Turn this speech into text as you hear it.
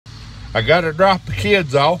I got to drop the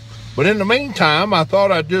kids off. But in the meantime, I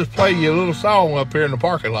thought I'd just play you a little song up here in the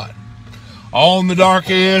parking lot. On the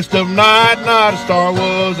darkest of night, not a star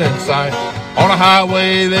was in sight. On a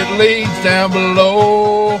highway that leads down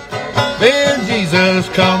below, then Jesus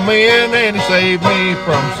come in and he saved me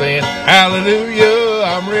from sin. Hallelujah,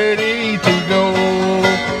 I'm ready to go.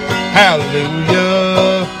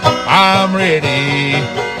 Hallelujah, I'm ready.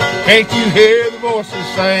 Can't you hear the voices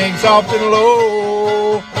sing soft and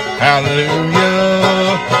low?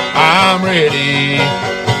 Hallelujah, I'm ready.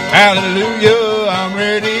 Hallelujah, I'm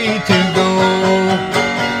ready to go.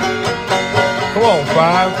 Come on,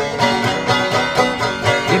 5.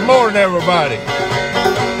 Good morning, everybody.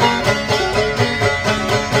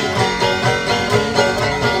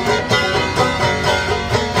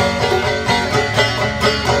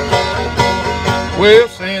 Well,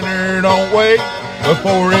 sinner, don't wait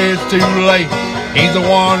before it's too late. He's a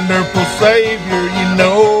wonderful Savior, you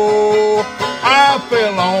know. I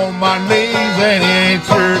fell on my knees and he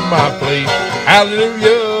answered my plea.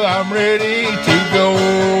 Hallelujah, I'm ready to go.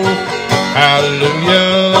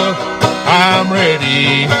 Hallelujah, I'm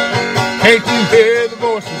ready. Can't you hear the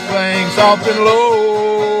voices sing soft and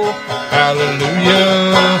low?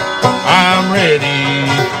 Hallelujah, I'm ready.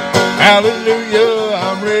 Hallelujah,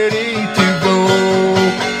 I'm ready to go.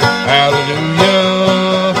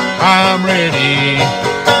 Hallelujah, I'm ready.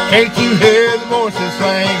 Can't you hear the voices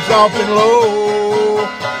sing soft and low?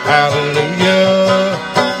 Hallelujah,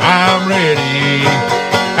 I'm ready.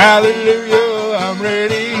 Hallelujah, I'm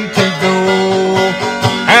ready to go.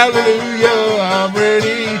 Hallelujah, I'm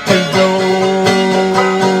ready to go.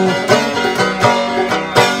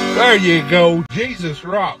 There you go. Jesus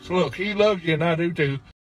rocks. Look, he loves you and I do too.